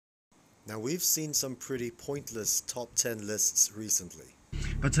Now, we've seen some pretty pointless top 10 lists recently.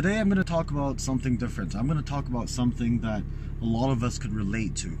 But today I'm going to talk about something different. I'm going to talk about something that a lot of us could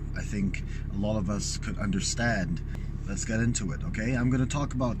relate to. I think a lot of us could understand. Let's get into it, okay? I'm going to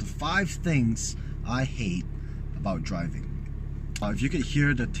talk about the 5 things I hate about driving. If you could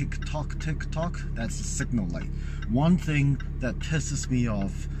hear the tick-tock, that's the signal light. One thing that pisses me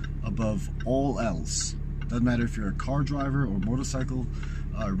off above all else, doesn't matter if you're a car driver or motorcycle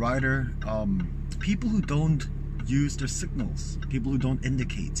rider, people who don't use their signals, people who don't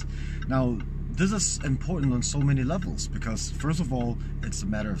indicate. Now, this is important on so many levels because, first of all, it's a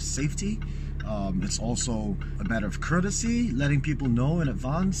matter of safety. It's also a matter of courtesy, letting people know in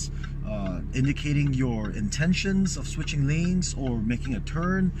advance, indicating your intentions of switching lanes or making a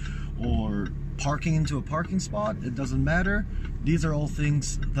turn or parking into a parking spot. It doesn't matter. These are all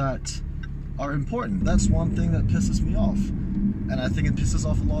things that are important. That's one thing that pisses me off. And I think it pisses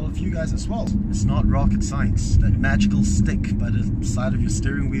off a lot of you guys as well. It's not rocket science. That magical stick by the side of your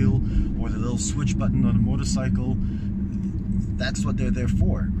steering wheel or the little switch button on a motorcycle, that's what they're there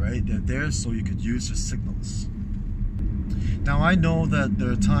for, right? They're there so you could use your signals. Now, I know that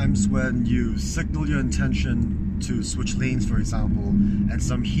there are times when you signal your intention to switch lanes, for example, and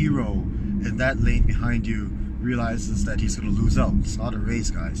some hero in that lane behind you realizes that he's going to lose out. It's not a race,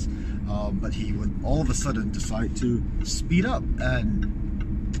 guys. But he would all of a sudden decide to speed up,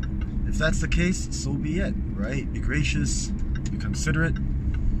 and if that's the case, so be it, right? Be gracious, be considerate,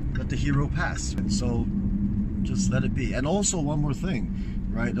 let the hero pass, and so just let it be. And also one more thing,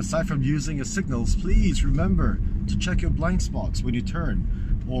 right? Aside from using your signals, please remember to check your blind spots when you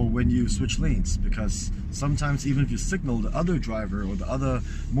turn or when you switch lanes, because sometimes even if you signal, the other driver or the other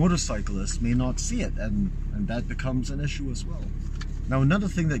motorcyclist may not see it, and that becomes an issue as well. Now, another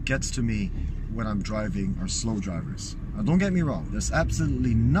thing that gets to me when I'm driving are slow drivers. Now, don't get me wrong, there's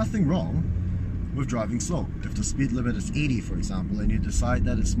absolutely nothing wrong with driving slow. If the speed limit is 80, for example, and you decide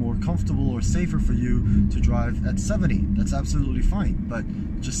that it's more comfortable or safer for you to drive at 70, that's absolutely fine. But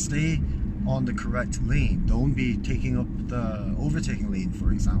just stay on the correct lane. Don't be taking up the overtaking lane,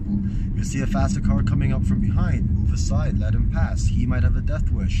 for example. If you see a faster car coming up from behind, move aside, let him pass. He might have a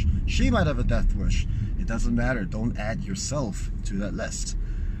death wish. She might have a death wish. It doesn't matter. Don't add yourself to that list.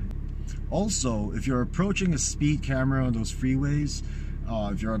 Also, if you're approaching a speed camera on those freeways,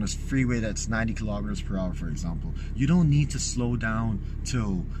 if you're on a freeway that's 90 kilometers per hour, for example, you don't need to slow down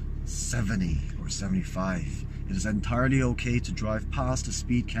till 70 or 75. It is entirely okay to drive past the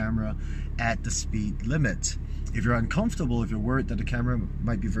speed camera at the speed limit. If you're uncomfortable, if you're worried that the camera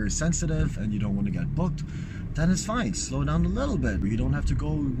might be very sensitive and you don't want to get booked, then it's fine. Slow down a little bit. You don't have to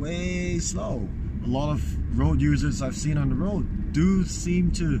go way slow. A lot of road users I've seen on the road do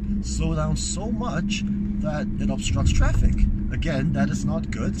seem to slow down so much that it obstructs traffic. Again, that is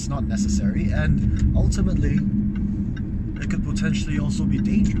not good, it's not necessary, and ultimately it could potentially also be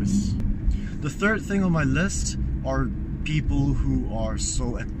dangerous. The third thing on my list are people who are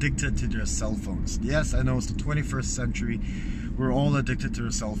so addicted to their cell phones. Yes, I know it's the 21st century. We're all addicted to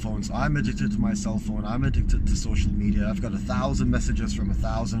our cell phones. I'm addicted to my cell phone. I'm addicted to social media. I've got 1,000 messages from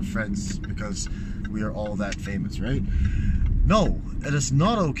 1,000 friends because we are all that famous, right? No, it is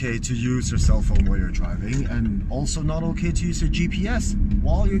not okay to use your cell phone while you're driving, and also not okay to use your GPS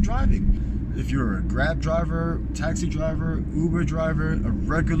while you're driving. If you're a Grab driver, taxi driver, Uber driver, a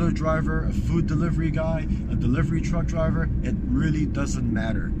regular driver, a food delivery guy, a delivery truck driver, it really doesn't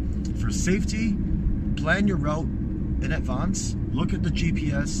matter. For safety, plan your route in advance, look at the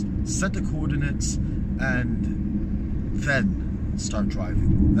GPS, set the coordinates, and then start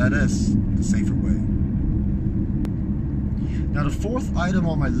driving. That is the safer way. Now, the fourth item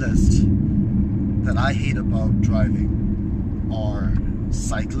on my list that I hate about driving are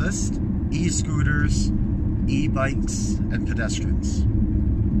cyclists, e-scooters, e-bikes, and pedestrians.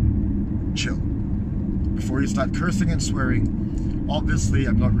 Chill. Before you start cursing and swearing, obviously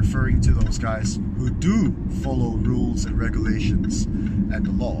I'm not referring to those guys who do follow rules and regulations and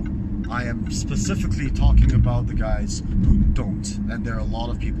the law. I am specifically talking about the guys who don't, and there are a lot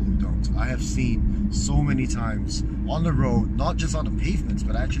of people who don't. I have seen so many times on the road, not just on the pavements,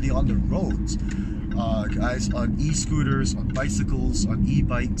 but actually on the roads, guys on e-scooters, on bicycles, on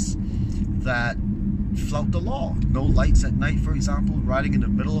e-bikes that flout the law. No lights at night, for example, riding in the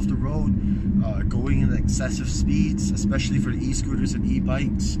middle of the road, going in excessive speeds, especially for the e-scooters and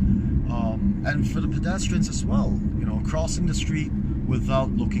e-bikes, and for the pedestrians as well. You know, crossing the street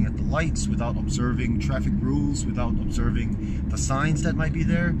without looking at the lights, without observing traffic rules, without observing the signs that might be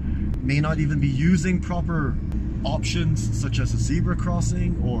there, may not even be using proper options such as a zebra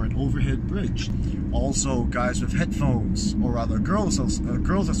crossing or an overhead bridge. Also, guys with headphones, or rather girls as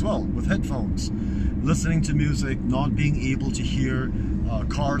well with headphones, listening to music, not being able to hear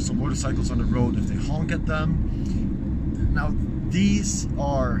cars or motorcycles on the road if they honk at them. Now, these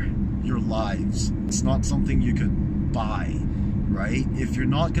are your lives. It's not something you could buy, right? If you're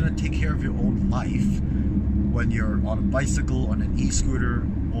not going to take care of your own life when you're on a bicycle, on an e-scooter,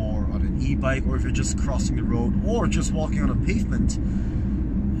 or on an e-bike, or if you're just crossing the road or just walking on a pavement,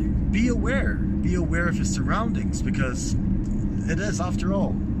 be aware of your surroundings, because it is, after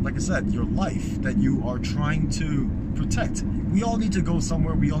all, like I said, your life that you are trying to protect. We all need to go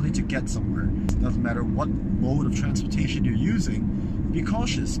somewhere, we all need to get somewhere. It doesn't matter what mode of transportation you're using, be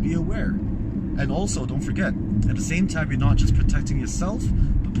cautious, be aware. And also, don't forget, at the same time, you're not just protecting yourself,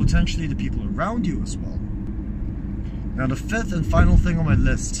 but potentially the people around you as well. Now, the fifth and final thing on my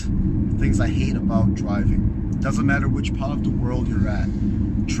list, things I hate about driving. Doesn't matter which part of the world you're at.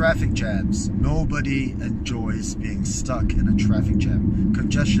 Traffic jams. Nobody enjoys being stuck in a traffic jam.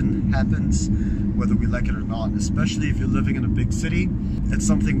 Congestion happens whether we like it or not, especially if you're living in a big city. It's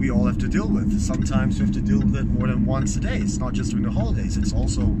something we all have to deal with. Sometimes we have to deal with it more than once a day. It's not just during the holidays, it's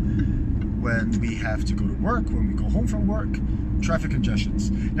also when we have to go to work, when we go home from work. Traffic congestions.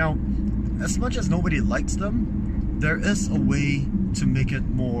 Now, as much as nobody likes them, there is a way to make it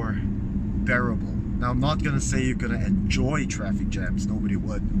more bearable. Now, I'm not going to say you're going to enjoy traffic jams. Nobody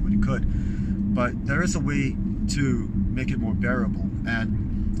would, nobody could. But there is a way to make it more bearable.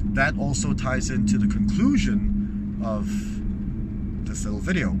 And that also ties into the conclusion of this little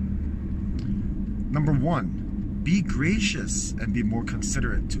video. Number one, be gracious and be more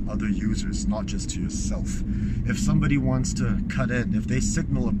considerate to other users, not just to yourself. If somebody wants to cut in, if they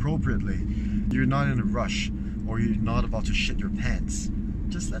signal appropriately, you're not in a rush, or you're not about to shit your pants,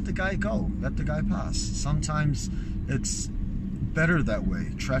 just let the guy go, let the guy pass. Sometimes it's better that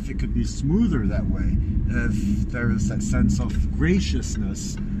way. Traffic could be smoother that way if there is that sense of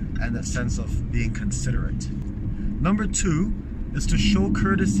graciousness and that sense of being considerate. Number two is to show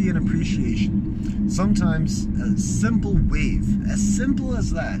courtesy and appreciation. Sometimes a simple wave, as simple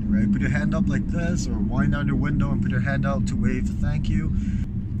as that, right? Put your hand up like this, or wind down your window and put your hand out to wave to thank you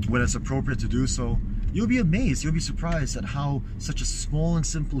when it's appropriate to do so. You'll be amazed, you'll be surprised at how such a small and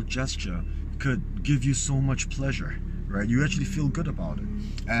simple gesture could give you so much pleasure, right? You actually feel good about it.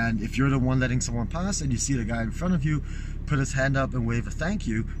 And if you're the one letting someone pass and you see the guy in front of you put his hand up and wave a thank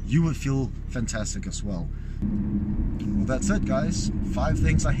you, you would feel fantastic as well. Well, that's it, guys. 5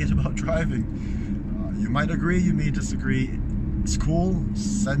 things I hate about driving. You might agree, you may disagree. It's cool.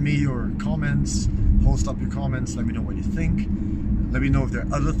 Send me your comments, post up your comments, let me know what you think. Let me know if there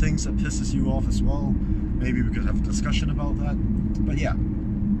are other things that pisses you off as well. Maybe we could have a discussion about that. But yeah,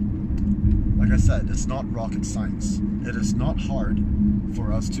 like I said, it's not rocket science. It is not hard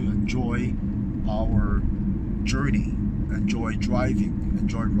for us to enjoy our journey, enjoy driving,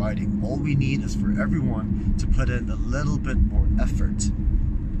 enjoy riding. All we need is for everyone to put in a little bit more effort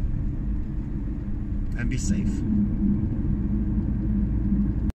and be safe.